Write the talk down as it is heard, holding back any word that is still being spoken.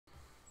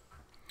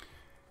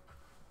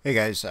Hey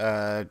guys,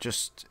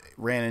 just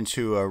ran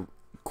into a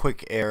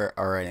quick error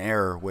or an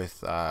error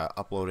with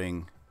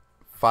uploading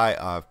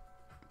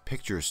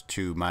pictures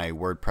to my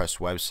WordPress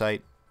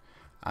website.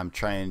 I'm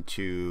trying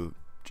to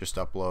just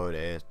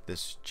upload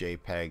this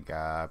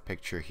JPEG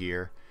picture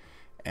here,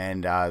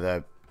 and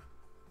the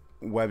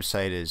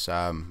website is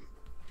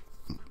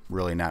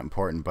really not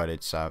important, but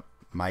it's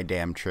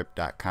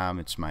mydamntrip.com.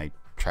 It's my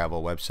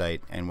travel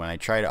website, and when I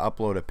try to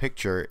upload a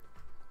picture,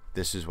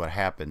 this is what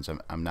happens.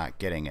 I'm not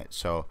getting it.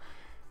 So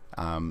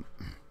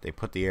they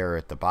put the error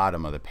at the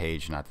bottom of the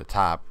page, not the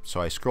top.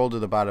 So I scrolled to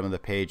the bottom of the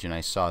page and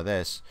I saw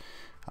this.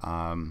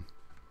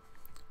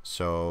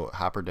 So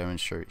Hopper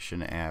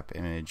demonstration app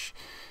image,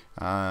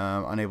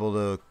 unable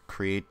to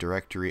create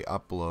directory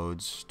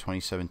uploads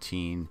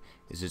 2017.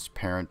 Is its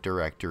parent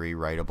directory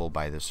writable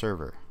by the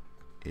server?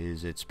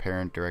 Is its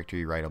parent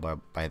directory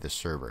writable by the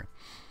server?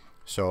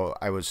 So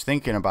I was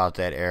thinking about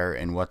that error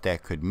and what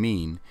that could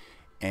mean,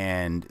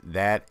 and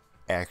that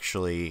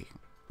actually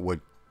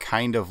would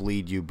kind of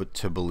lead you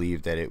to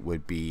believe that it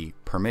would be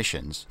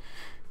permissions.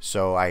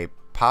 So I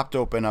popped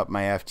open up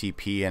my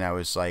FTP and I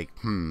was like,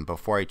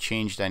 before I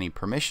changed any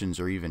permissions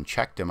or even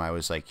checked them, I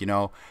was like,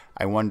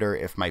 I wonder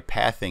if my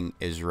pathing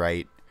is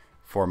right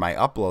for my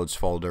uploads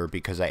folder,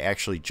 because I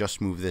actually just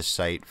moved this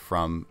site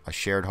from a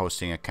shared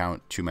hosting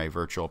account to my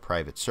virtual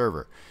private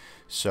server.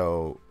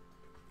 So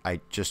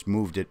I just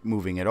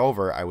moving it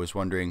over, I was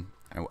wondering,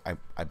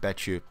 I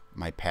bet you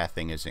my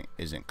pathing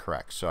isn't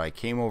correct. So I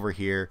came over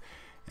here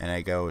and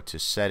I go to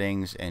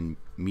settings and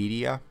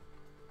media,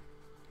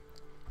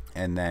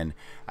 and then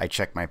I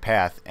check my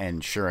path,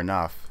 and sure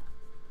enough,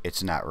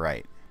 it's not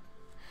right.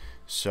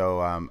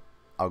 So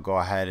I'll go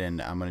ahead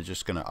and I'm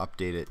just gonna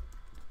update it,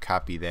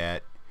 copy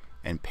that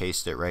and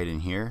paste it right in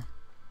here,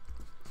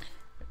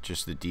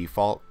 just the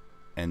default,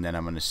 and then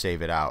I'm gonna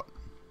save it out,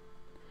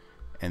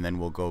 and then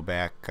we'll go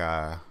back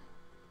to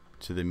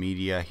the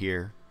media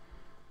here,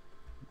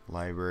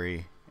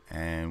 library,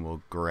 and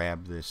we'll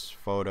grab this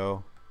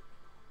photo.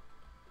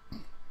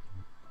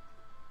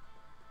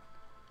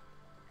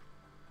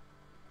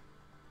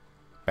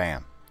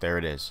 Bam, there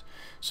it is.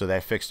 So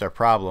that fixed our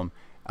problem,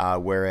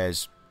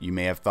 whereas you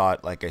may have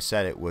thought, like I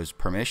said, it was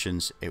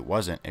permissions. It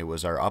wasn't. It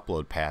was our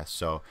upload path.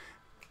 So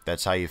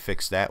that's how you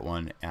fix that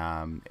one.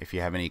 If you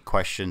have any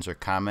questions or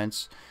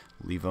comments,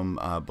 leave them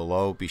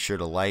below. Be sure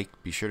to like,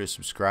 be sure to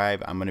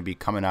subscribe. I'm going to be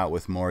coming out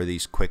with more of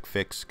these quick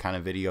fix kind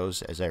of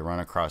videos as I run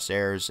across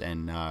errors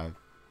and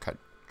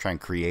try and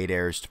create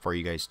errors for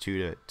you guys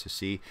too to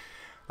see.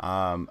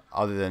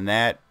 Other than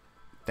that,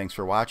 thanks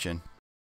for watching.